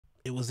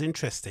it was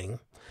interesting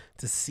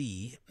to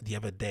see the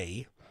other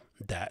day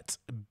that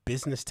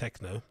Business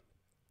Techno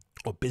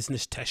or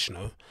Business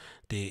Techno,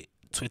 the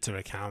Twitter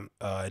account,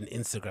 an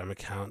Instagram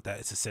account that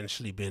has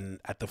essentially been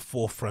at the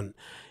forefront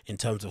in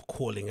terms of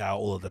calling out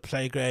all of the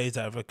playgrids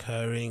that are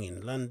occurring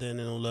in London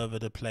and all over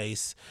the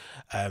place.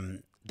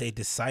 They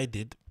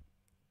decided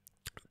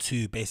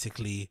to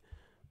basically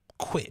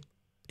quit.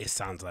 It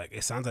sounds like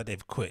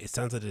they've quit. It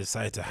sounds like they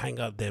decided to hang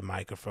up their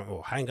microphone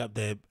or hang up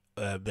their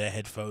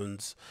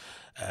headphones,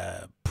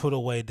 put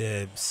away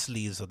their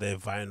sleeves of their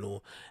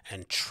vinyl,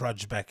 and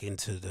trudge back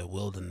into the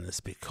wilderness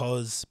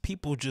because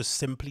people just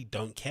simply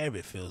don't care.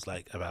 It feels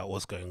like about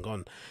what's going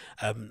on.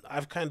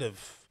 I've kind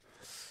of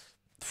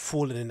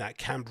fallen in that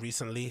camp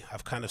recently.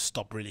 I've kind of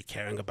stopped really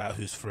caring about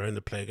who's throwing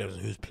the playgrounds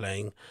and who's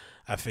playing.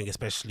 I think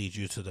especially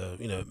due to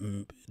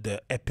the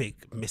the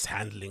epic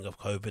mishandling of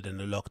COVID and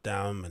the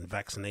lockdown and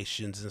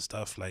vaccinations and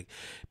stuff, like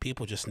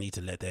people just need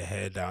to let their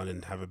hair down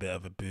and have a bit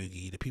of a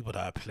boogie. The people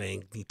that are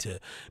playing need to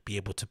be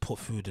able to put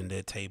food on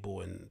their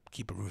table and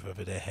keep a roof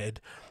over their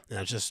head. And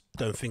I just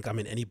don't think I'm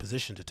in any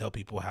position to tell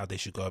people how they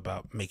should go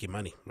about making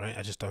money, right?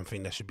 I just don't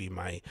think that should be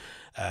my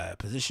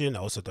position. I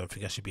also don't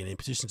think I should be in any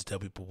position to tell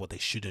people what they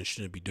should and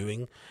shouldn't be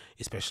doing,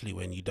 especially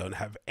when you don't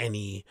have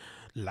any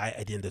light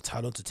at the end of the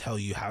tunnel to tell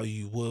you how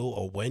you will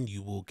or when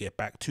you will get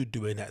back to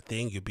doing that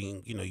thing. You're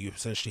being, you're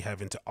essentially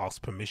having to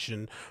ask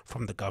permission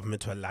from the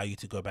government to allow you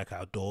to go back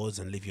outdoors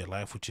and live your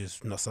life, which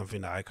is not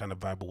something that I kind of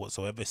vibe with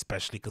whatsoever,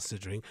 especially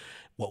considering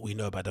what we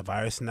know about the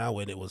virus now.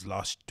 When it was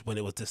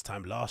this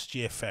time last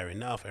year, fair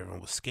enough,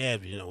 everyone was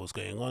scared, you know what was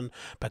going on.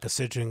 But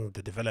considering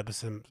the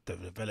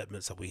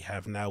developments that we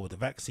have now with the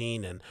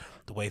vaccine and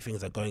the way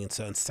things are going in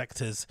certain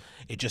sectors,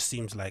 it just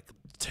seems like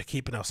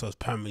keeping ourselves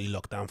permanently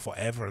locked down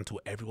forever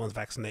until everyone's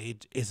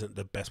vaccinated isn't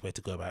the best way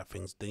to go about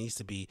things. There needs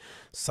to be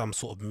some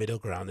sort of middle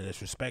ground in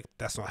this respect.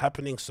 That's not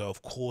happening, so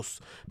of course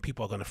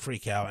people are going to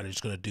freak out and they're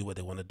just going to do what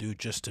they want to do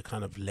just to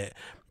kind of let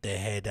their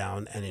hair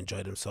down and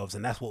enjoy themselves.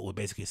 And that's what we're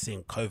basically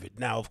seeing COVID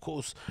now. Of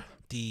course,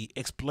 the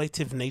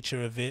exploitive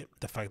nature of it,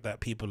 the fact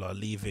that people are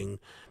leaving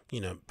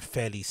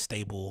fairly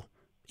stable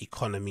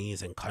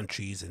economies and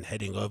countries and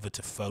heading over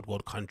to third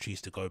world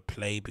countries to go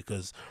play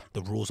because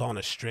the rules aren't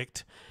as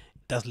strict,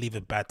 does leave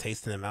a bad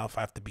taste in the mouth.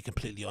 I have to be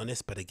completely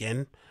honest. But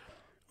again,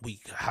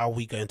 how are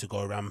we going to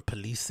go around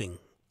policing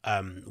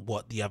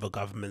what the other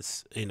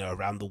governments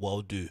around the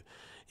world do?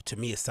 To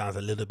me, it sounds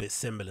a little bit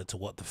similar to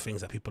what the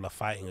things that people are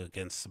fighting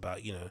against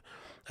about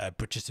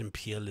British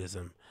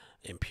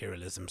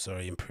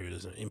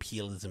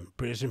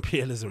British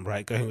imperialism,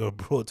 right? Going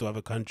abroad to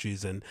other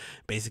countries and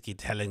basically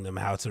telling them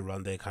how to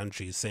run their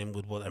countries. Same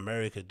with what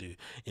America do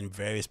in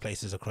various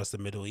places across the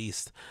Middle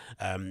East.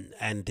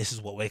 And this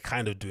is what we're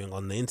kind of doing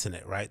on the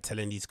internet, right?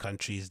 Telling these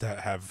countries that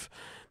have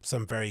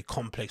some very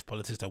complex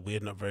politics that we're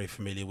not very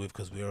familiar with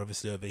because we're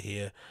obviously over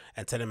here,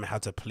 and telling them how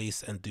to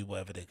police and do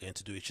whatever they're going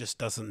to do. It just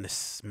doesn't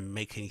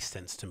make any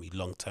sense to me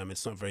long term.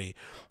 It's not very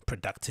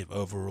productive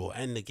overall.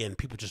 And again,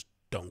 people just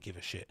don't give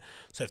a shit.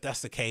 So if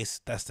that's the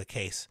case, that's the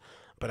case.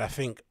 But I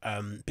think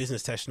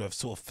Business Techno have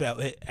sort of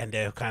felt it, and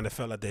they kind of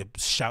felt like they're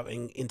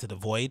shouting into the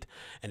void,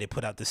 and they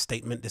put out this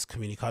statement, this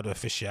comunicado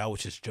oficial,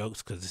 which is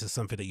jokes because this is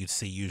something that you'd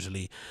see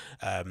usually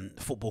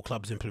football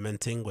clubs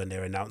implementing when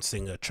they're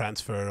announcing a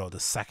transfer or the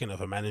sacking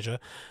of a manager.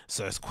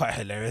 So it's quite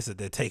hilarious that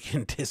they're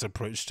taking this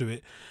approach to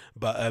it.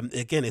 But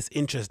again, it's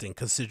interesting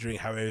considering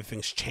how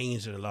everything's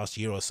changed in the last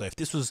year or so. If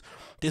this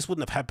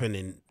wouldn't have happened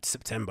in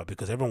September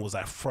because everyone was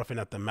like frothing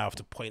at the mouth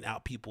to point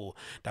out people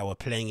that were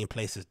playing in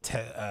places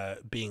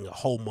being a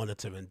whole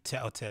monitor and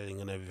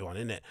telling and everyone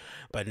in it.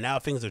 But now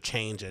things have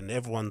changed and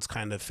everyone's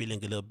kind of feeling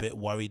a little bit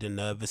worried and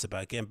nervous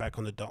about getting back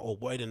on the or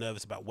worried and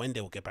nervous about when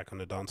they will get back on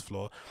the dance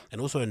floor,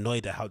 and also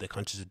annoyed at how their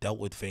countries have dealt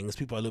with things.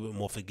 People are a little bit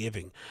more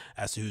forgiving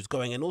as to who's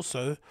going. And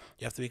also,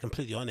 you have to be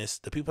completely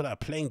honest, the people that are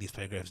playing these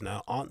playgrounds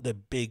now aren't the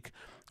big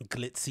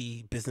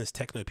glitzy business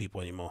techno people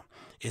anymore.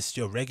 It's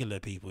your regular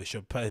people. It's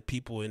your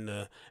people in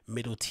the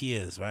middle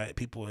tiers, right?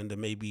 People in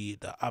maybe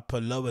the upper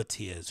lower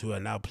tiers who are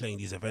now playing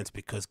these events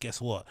because guess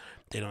what?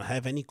 They don't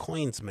have any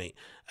coins, mate.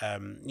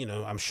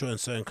 I'm sure in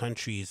certain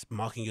countries,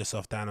 marking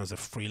yourself down as a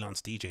freelance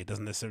DJ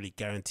doesn't necessarily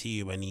guarantee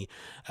you any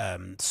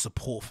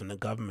support from the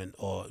government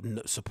or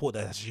support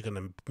that's actually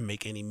going to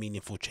make any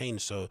meaningful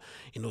change. So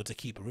in order to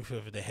keep a roof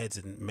over their heads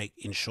and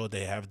ensure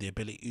they have the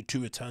ability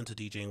to return to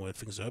DJing when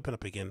things open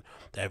up again,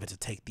 they're able to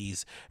take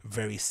these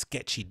very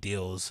sketchy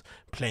deals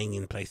playing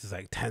in places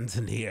like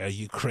Tanzania,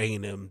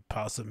 Ukraine, and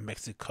parts of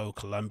Mexico,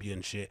 Colombia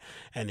and shit.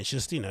 And it's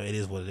just, it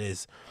is what it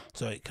is.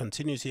 So it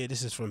continues here.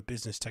 This is from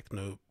Business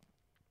Techno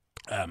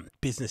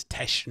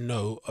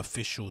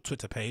official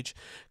Twitter page,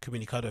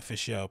 Comunicado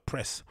Oficial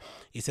Press.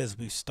 He says,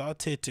 we've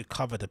started to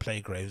cover the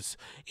playgrounds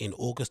in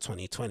August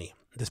 2020.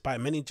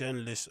 Despite many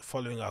journalists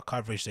following our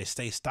coverage, they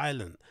stay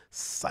silent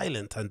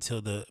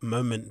until the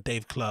moment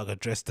Dave Clark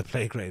addressed the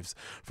Playgraves.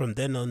 From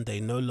then on,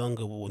 they no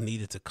longer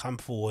needed to come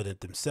forward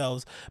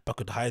themselves, but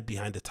could hide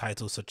behind the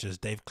titles such as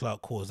Dave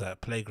Clark calls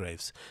out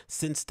Playgraves.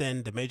 Since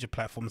then, the major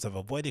platforms have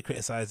avoided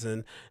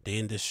criticizing the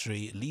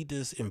industry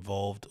leaders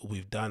involved.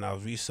 We've done our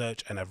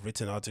research and have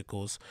written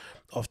articles,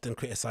 often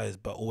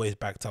criticized but always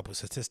backed up with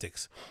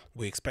statistics.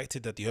 We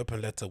expected that the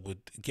open letter would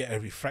get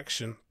a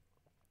fraction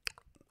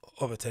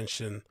of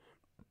attention.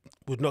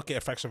 Would not get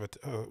a fraction of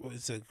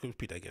it.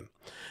 Repeat that again.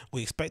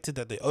 We expected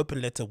that the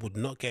open letter would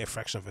not get a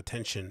fraction of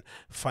attention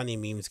funny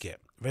memes get.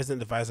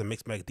 Resident advisor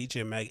Mixed Mag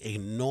DJ Mag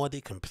ignored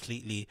it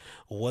completely.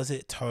 Was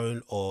it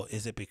tone, or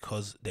is it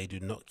because they do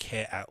not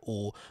care at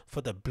all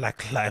for the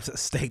Black Lives at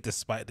stake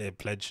despite their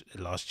pledge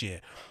last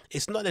year?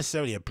 It's not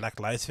necessarily a Black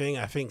Lives thing.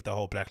 I think the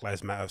whole Black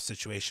Lives Matter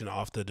situation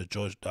after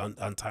the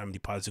untimely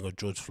passing of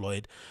George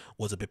Floyd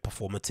was a bit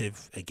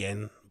performative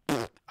again.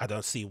 I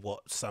don't see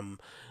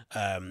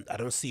I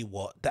don't see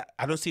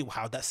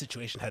how that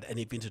situation had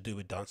anything to do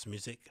with dance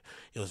music.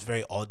 It was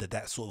very odd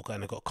that sort of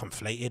kind of got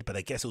conflated, but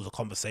I guess it was a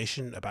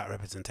conversation about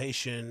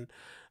representation,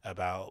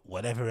 about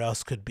whatever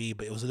else could be,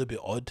 but it was a little bit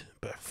odd.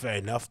 But fair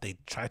enough, they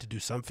tried to do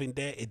something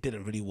there. It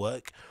didn't really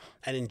work.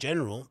 And in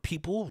general,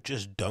 people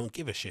just don't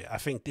give a shit. I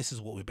think this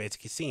is what we've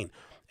basically seen.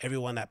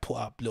 Everyone that put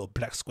up little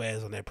black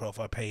squares on their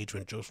profile page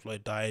when George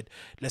Floyd died,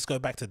 let's go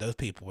back to those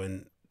people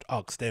and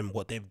ask them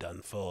what they've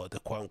done for the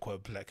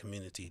quote-unquote black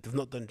community. They've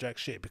not done jack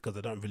shit because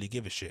they don't really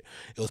give a shit.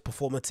 It was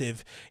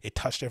performative, it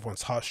touched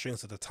everyone's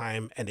heartstrings at the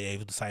time, and they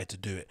decided to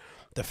do it.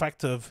 The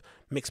fact of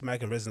Mixed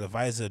Mag and Resident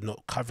Advisor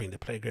not covering the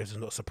Playgraves is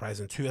not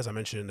surprising too. As I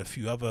mentioned in a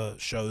few other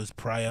shows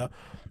prior,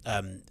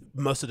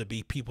 most of the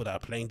big people that are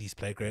playing these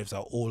Playgraves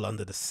are all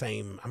under the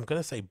same, I'm going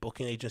to say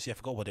booking agency, I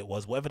forgot what it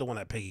was, whatever the one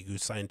that Peggy Goo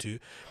signed to.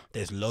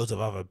 There's loads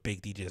of other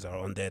big DJs that are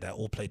on there that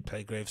all played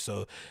Playgraves.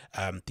 So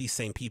these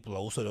same people are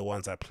also the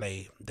ones that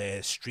play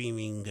their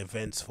streaming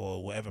events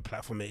for whatever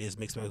platform it is,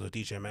 Mixed Mag or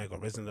DJ Mag or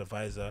Resident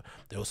Advisor.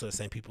 They're also the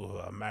same people who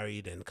are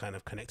married and kind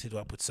of connected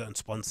up with certain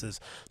sponsors.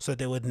 So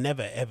they would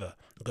never ever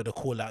going to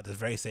call out the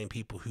very same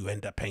people who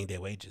end up paying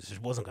their wages.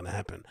 It wasn't going to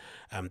happen.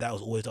 That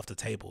was always off the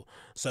table.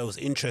 So it was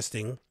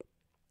interesting,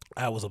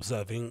 I was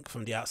observing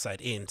from the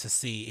outside in, to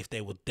see if they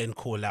would then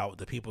call out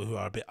the people who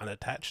are a bit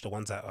unattached, the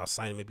ones that are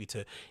signed maybe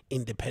to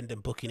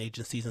independent booking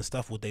agencies and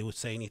stuff. Would they would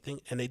say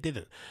anything? And they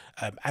didn't.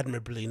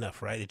 Admirably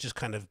enough, right? They just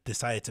kind of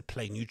decided to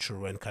play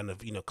neutral and kind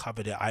of, you know,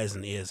 cover their eyes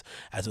and ears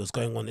as it was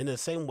going on, in the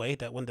same way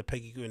that when the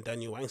Peggy Goo and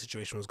Daniel Wang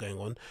situation was going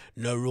on,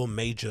 no real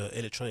major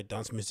electronic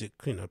dance music,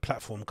 you know,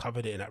 platform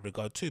covered it in that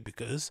regard too,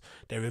 because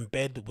they're in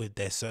bed with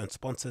their certain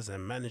sponsors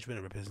and management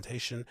and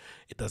representation.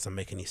 It doesn't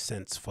make any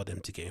sense for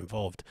them to get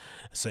involved.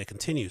 So it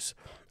continues.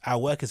 Our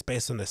work is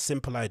based on a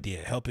simple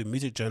idea: helping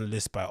music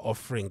journalists by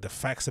offering the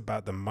facts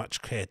about the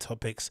much clear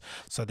topics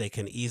so they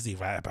can easily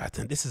write about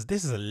them. This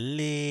is a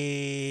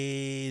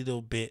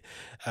little bit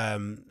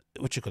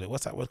what you call it?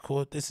 What's that word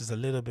called? This is a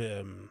little bit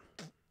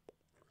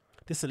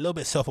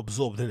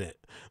self-absorbed, isn't it?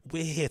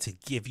 We're here to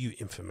give you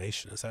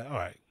information. It's like, all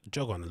right,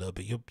 jog on a little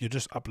bit. You're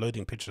just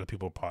uploading pictures of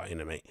people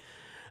partying, mate.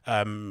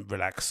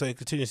 Relax. So it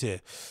continues here.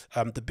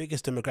 The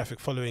biggest demographic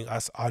following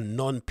us are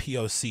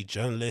non-POC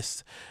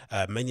journalists.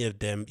 Many of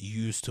them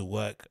used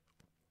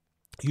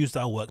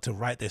our work to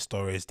write their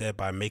stories,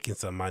 thereby making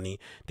some money.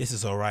 This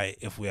is alright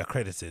if we are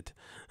credited.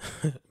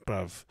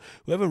 Bruv,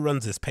 whoever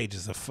runs this page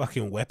is a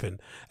fucking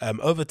weapon.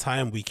 Over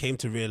time, we came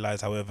to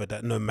realize, however,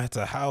 that no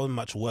matter how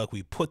much work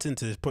we put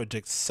into this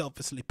project,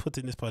 selflessly put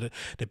in this project,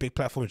 the big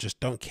platforms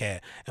just don't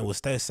care and will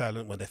stay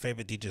silent when their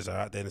favorite DJs are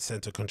out there in the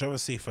center of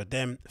controversy. For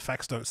them,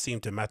 facts don't seem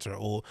to matter at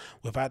all.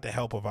 Without the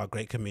help of our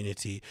great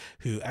community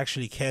who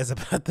actually cares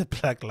about the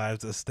Black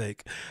lives at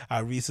stake,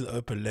 our recent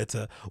open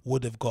letter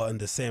would have gotten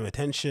the same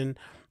attention.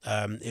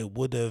 It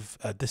would have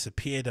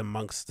disappeared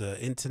amongst the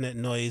internet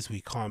noise. We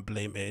can't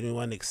blame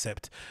anyone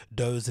except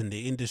those in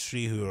the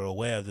industry who are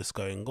aware of this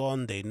going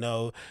on. They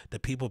know the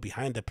people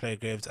behind the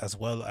Playgraves as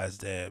well as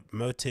their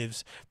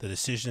motives, the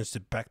decisions to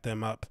back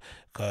them up.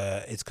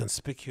 It's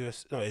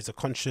conspicuous. No, it's a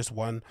conscious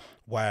one.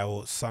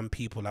 While some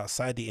people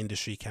outside the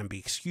industry can be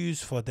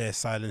excused for their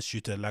silence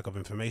due to lack of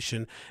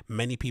information,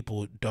 many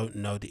people don't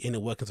know the inner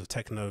workings of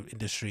techno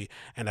industry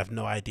and have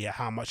no idea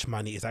how much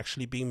money is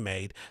actually being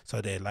made, so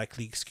they're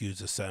likely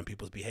excused of certain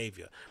people's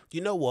behavior.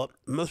 You know what?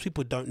 Most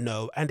people don't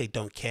know, and they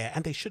don't care,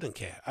 and they shouldn't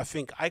care. I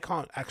think I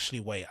can't actually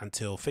wait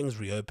until things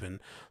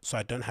reopen so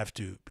I don't have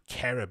to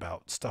care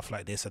about stuff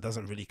like this that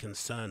doesn't really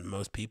concern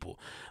most people.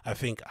 I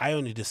think I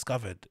only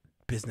discovered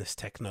business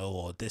techno,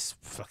 or this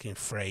fucking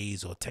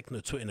phrase, or techno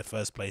Twitter in the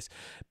first place,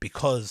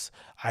 because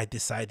I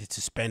decided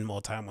to spend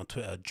more time on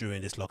Twitter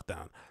during this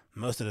lockdown.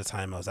 Most of the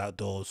time I was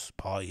outdoors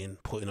partying,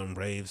 putting on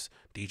raves,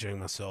 DJing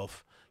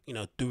myself, you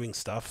know, doing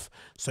stuff.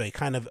 So it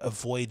kind of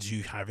avoids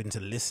you having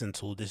to listen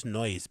to all this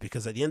noise,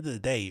 because at the end of the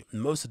day,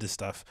 most of this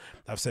stuff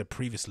I've said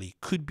previously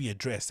could be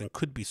addressed and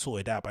could be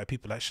sorted out by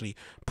people actually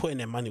putting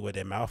their money where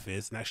their mouth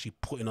is and actually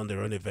putting on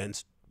their own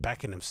events,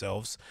 backing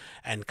themselves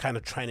and kind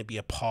of trying to be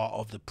a part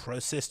of the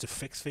process to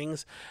fix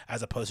things,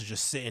 as opposed to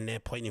just sitting there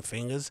pointing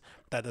fingers.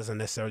 That doesn't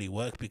necessarily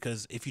work,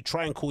 because if you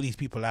try and call these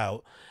people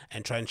out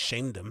and try and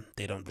shame them,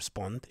 they don't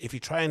respond. If you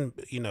try and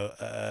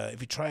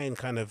if you try and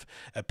kind of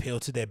appeal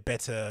to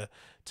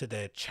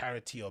their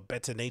charity or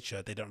better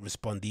nature, they don't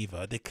respond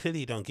either. They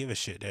clearly don't give a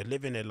shit. They're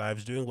living their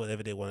lives, doing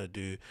whatever they want to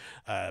do,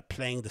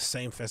 playing the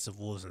same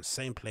festivals and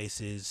same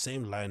places,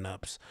 same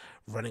lineups,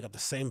 running up the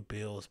same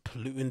bills,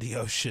 polluting the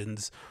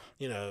oceans,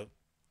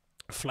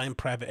 flying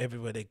private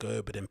everywhere they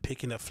go, but then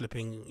picking up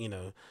flipping,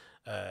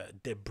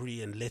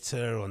 debris and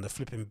litter on the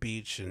flipping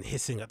beach and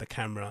hissing at the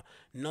camera.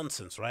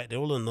 Nonsense, right? They're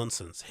all on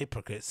nonsense,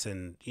 hypocrites,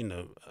 and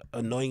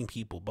annoying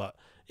people. But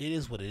it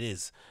is what it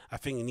is. I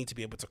think you need to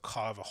be able to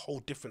carve a whole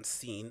different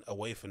scene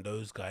away from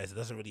those guys. It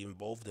doesn't really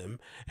involve them,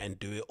 and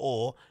do it,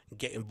 or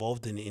get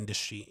involved in the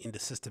industry, in the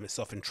system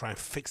itself, and try and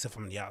fix it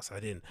from the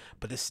outside in.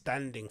 But this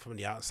standing from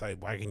the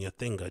outside wagging your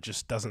finger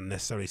just doesn't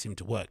necessarily seem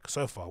to work.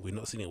 So far, we've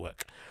not seen it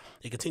work.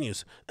 It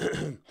continues.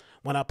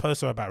 When our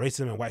posts are about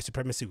racism and white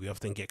supremacy, we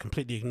often get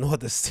completely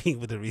ignored, as seen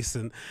with the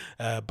recent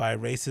by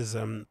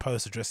racism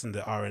post addressing the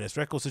RNS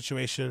record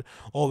situation,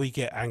 or we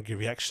get angry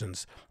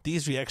reactions.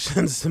 These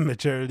reactions,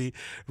 majorly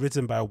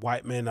written by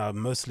white men, are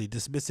mostly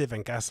dismissive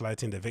and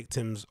gaslighting the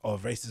victims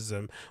of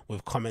racism,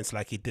 with comments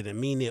like he didn't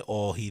mean it,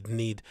 or he'd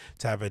need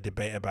to have a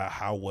debate about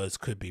how words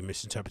could be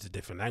misinterpreted in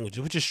different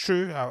languages, which is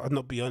true. I'll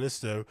not be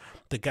honest. The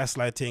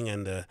gaslighting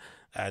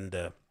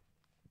and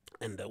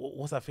what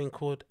was that thing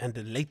called? And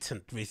the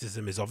latent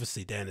racism is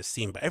obviously there in the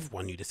scene, but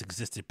everyone knew this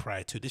existed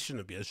prior to. This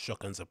shouldn't be a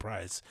shock and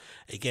surprise.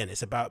 Again,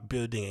 it's about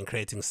building and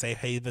creating safe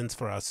havens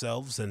for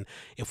ourselves, and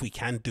if we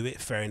can do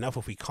it, fair enough.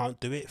 If we can't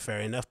do it, fair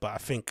enough. But I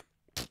think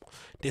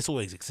this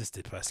always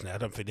existed. Personally, I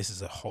don't think this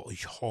is a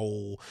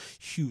whole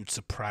huge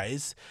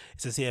surprise.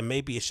 It says here,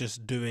 maybe it's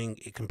just doing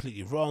it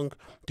completely wrong.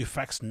 Do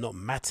facts not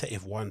matter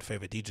if one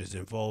favorite DJ is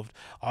involved?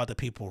 Are the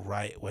people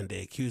right when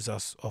they accuse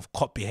us of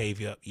cop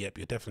behavior? Yep,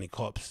 you're definitely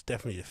cops,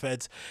 definitely the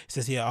feds. It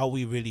says here, are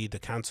we really the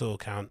council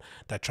account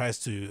that tries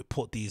to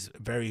put these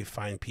very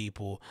fine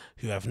people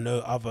who have no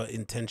other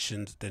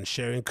intentions than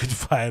sharing good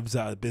vibes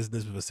out of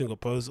business with a single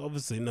post?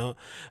 Obviously not.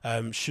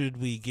 Should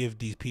we give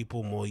these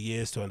people more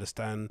years to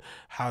understand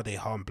how they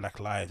harm black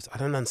lives? I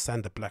don't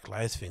understand the black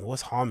lives thing.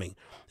 What's harming?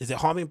 Is it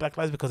harming black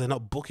lives because they're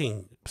not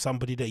booking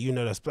somebody that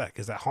that's black?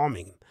 Is that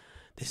harming?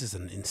 This is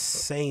an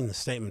insane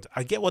statement.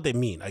 I get what they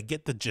mean. I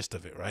get the gist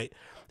of it, right?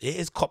 It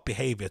is cop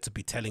behavior to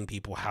be telling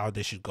people how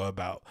they should go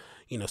about,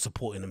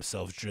 supporting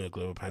themselves during a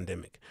global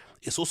pandemic.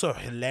 It's also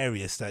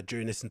hilarious that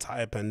during this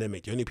entire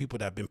pandemic, the only people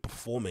that have been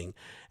performing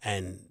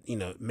and,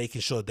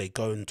 making sure they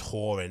go and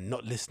tour and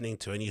not listening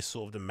to any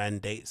sort of the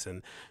mandates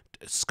and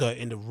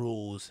skirting the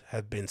rules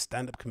have been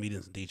stand-up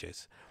comedians and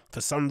DJs.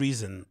 For some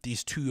reason,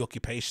 these two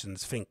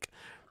occupations think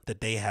that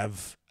they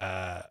have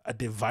a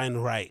divine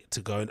right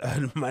to go and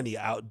earn money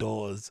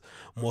outdoors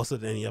more so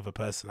than any other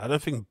person. I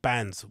don't think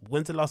bands,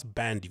 when's the last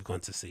band you've gone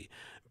to see?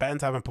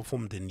 Bands haven't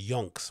performed in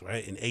yonks,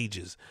 right, in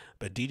ages,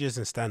 but DJs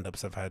and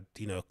stand-ups have had,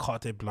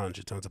 carte blanche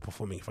in terms of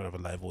performing in front of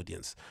a live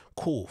audience.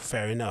 Cool,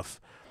 fair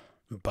enough.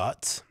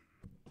 But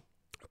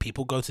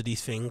people go to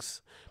these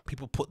things,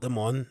 people put them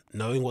on,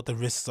 knowing what the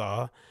risks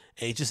are.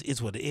 It just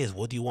is what it is.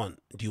 What do you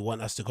want? Do you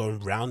want us to go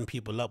and round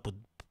people up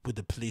with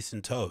the police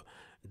in tow?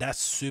 That's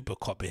super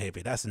cop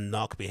behavior. That's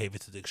narc behavior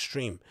to the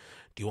extreme.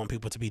 Do you want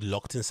people to be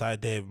locked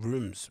inside their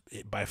rooms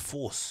by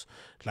force?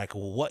 Like,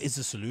 what is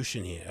the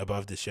solution here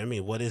above this? I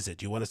mean, what is it?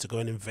 Do you want us to go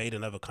and invade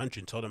another country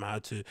and tell them how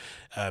to,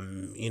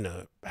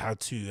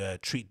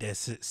 treat their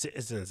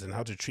citizens and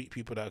how to treat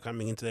people that are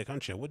coming into their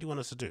country? What do you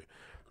want us to do?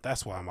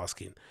 That's why I'm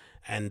asking.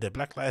 And the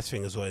Black Lives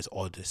thing as well is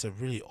odd. It's a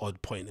really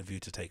odd point of view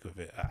to take with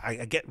it.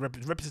 I get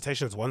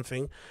representation is one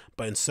thing,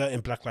 but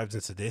inserting Black Lives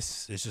into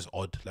this is just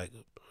odd. Like,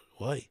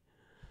 why?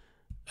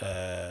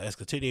 Let's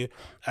continue.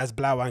 As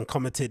Blauan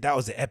commented, that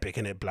was the epic,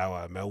 innit?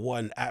 Blauan, man,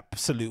 what an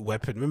absolute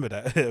weapon. Remember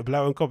that?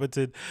 Blauan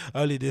commented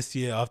early this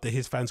year after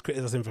his fans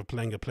criticized him for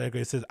playing a player.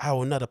 He says, I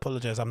will not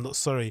apologize. I'm not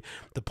sorry.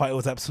 The party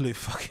was absolute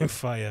fucking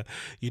fire.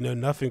 You know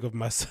nothing of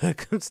my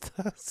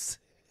circumstances.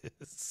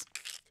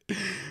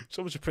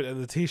 Someone should put it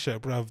on the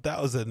t-shirt, bruv.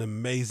 That was an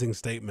amazing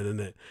statement, isn't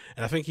it?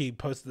 And I think he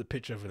posted a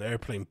picture of an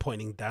airplane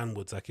pointing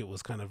downwards, like it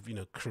was kind of,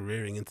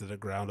 careering into the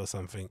ground or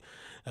something.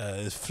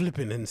 It's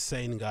flipping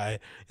insane guy.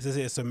 He says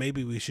here, so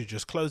maybe we should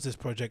just close this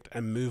project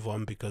and move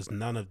on, because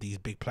none of these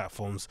big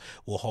platforms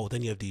will hold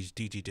any of these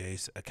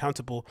DJs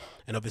accountable,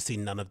 and obviously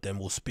none of them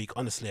will speak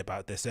honestly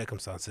about their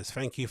circumstances.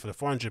 Thank you for the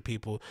 400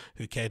 people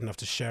who cared enough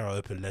to share our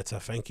open letter.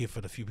 Thank you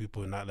for the few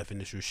people in the nightlife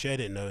industry who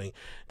shared it, knowing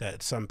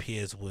that some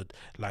peers would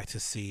like to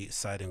see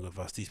siding with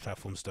us. These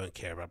platforms don't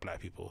care about black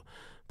people.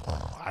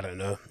 I don't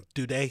know.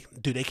 Do they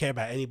care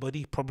about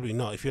anybody? Probably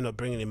not. If you're not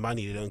bringing in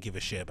money, they don't give a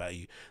shit about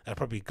you. That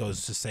probably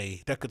goes to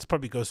say,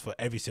 probably goes for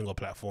every single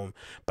platform.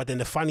 But then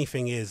the funny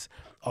thing is,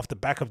 off the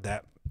back of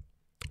that,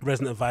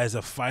 Resident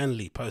Advisor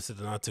finally posted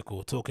an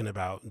article talking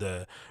about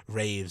the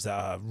raves that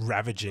are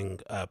ravaging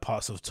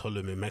parts of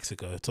Tulum in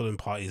Mexico. Tulum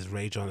parties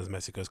rage on as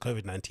Mexico's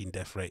COVID-19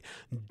 death rate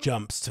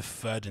jumps to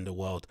third in the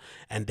world,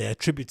 and they're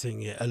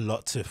attributing it a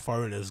lot to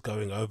foreigners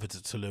going over to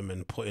Tulum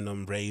and putting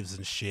on raves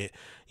and shit.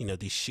 You know,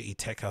 these shitty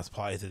tech house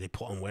parties that they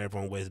put on where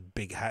everyone wears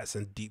big hats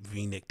and deep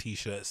V-neck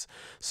t-shirts.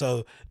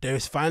 So there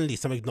is finally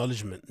some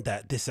acknowledgement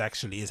that this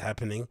actually is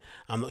happening.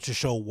 I'm not too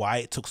sure why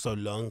it took so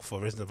long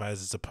for Resident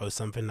Advisors to post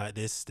something like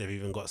this. They've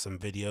even got some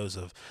videos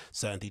of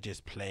certain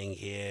DJs playing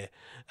here.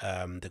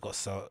 They've got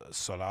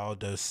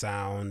Solardo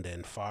Sound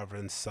and Father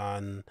and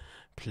Son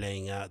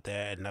playing out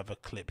there. Another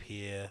clip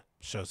here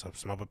shows up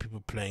some other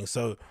people playing.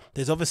 So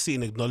there's obviously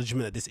an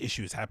acknowledgement that this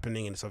issue is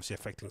happening, and it's obviously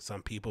affecting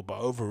some people, but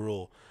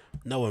overall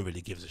no one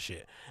really gives a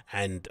shit.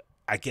 And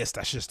I guess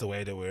that's just the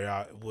way that we're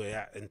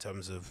at in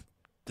terms of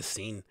the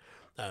scene.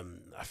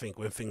 I think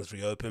when things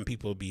reopen,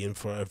 people will be in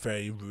for a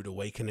very rude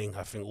awakening.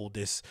 I think all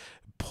this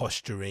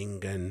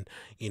posturing and,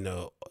 you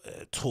know,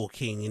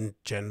 talking in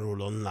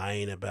general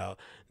online about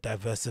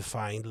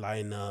diversifying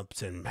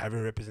lineups and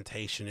having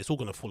representation, it's all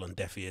going to fall on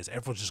deaf ears.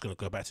 Everyone's just going to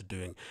go back to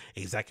doing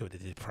exactly what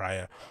they did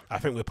prior. I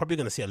think we're probably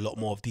going to see a lot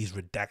more of these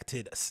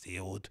redacted,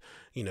 sealed,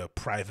 you know,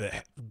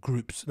 private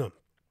groups,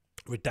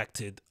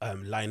 redacted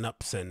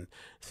lineups and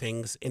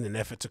things in an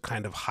effort to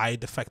kind of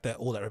hide the fact that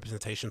all that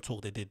representation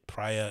talk they did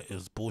prior, it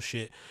was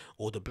bullshit.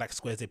 All the black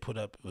squares they put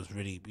up was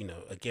really, you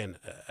know, again,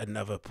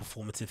 another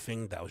performative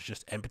thing that was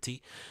just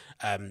empty.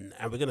 And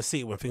we're going to see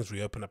it when things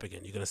reopen up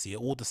again. You're going to see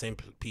all the same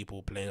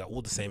people playing at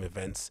all the same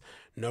events,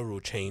 no real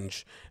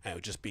change, and it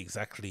would just be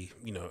exactly,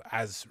 you know,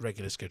 as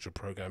regular scheduled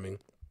programming.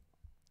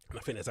 And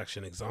I think there's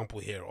actually an example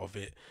here of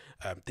it.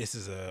 This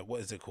is what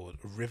is it called?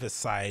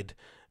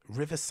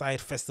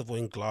 Riverside Festival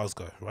in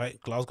Glasgow, right?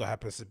 Glasgow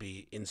happens to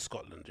be in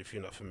Scotland, if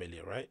you're not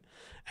familiar, right?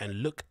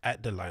 And look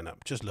at the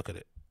lineup. Just look at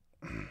it.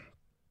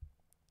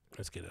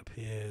 Let's get up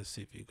here,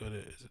 see if you got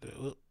it. Is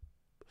it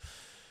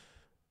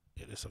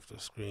get this off the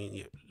screen.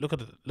 Yeah, look at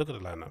the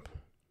lineup.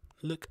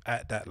 Look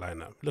at that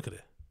lineup. Look at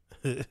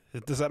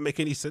it. Does that make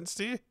any sense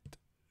to you?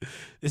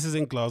 This is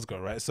in Glasgow,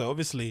 right? So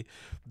obviously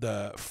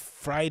the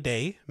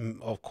Friday,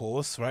 of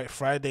course, right?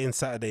 Friday and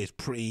Saturday is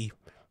pretty,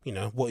 you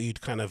know, what you'd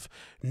kind of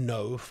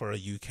know for a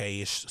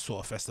UK-ish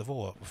sort of festival,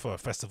 or for a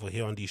festival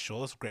here on these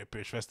shores, Great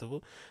British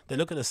Festival. Then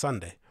look at the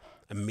Sunday.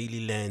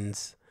 Amelie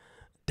Lenz,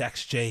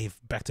 Dax J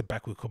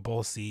back-to-back with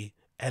Cabalsi,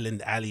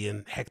 Ellen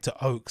Alien, Hector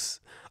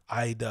Oaks,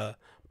 Ida,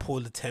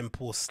 Paula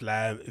Temple,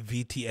 Slam,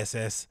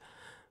 VTSS.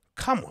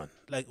 Come on,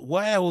 like,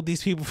 why are all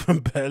these people from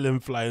Berlin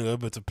flying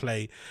over to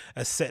play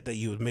a set that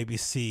you would maybe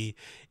see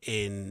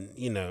in,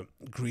 you know,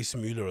 Grease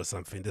Mueller or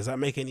something? Does that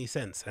make any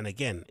sense? And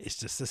again, it's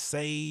just the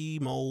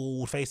same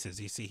old faces.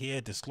 You see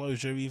here,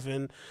 Disclosure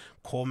even,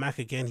 Cormac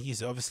again,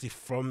 he's obviously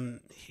from,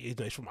 you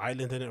know, he's from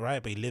Ireland, isn't it,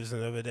 right? But he lives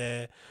in over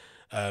there.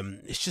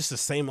 It's just the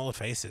same old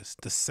faces,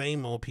 the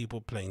same old people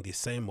playing the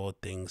same old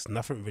things.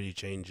 Nothing really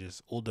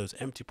changes. All those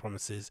empty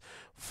promises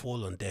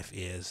fall on deaf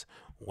ears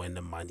when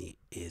the money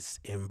is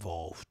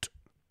involved.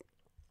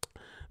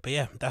 But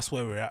yeah, that's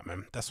where we're at,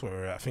 man. That's where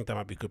we're at. I think that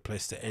might be a good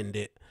place to end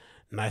it.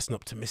 Nice and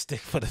optimistic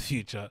for the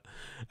future.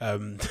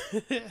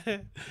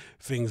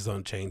 Things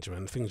don't change,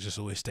 man. Things just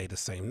always stay the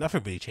same.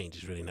 Nothing really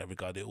changes really in that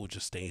regard. It all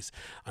just stays,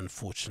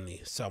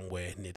 unfortunately, somewhere near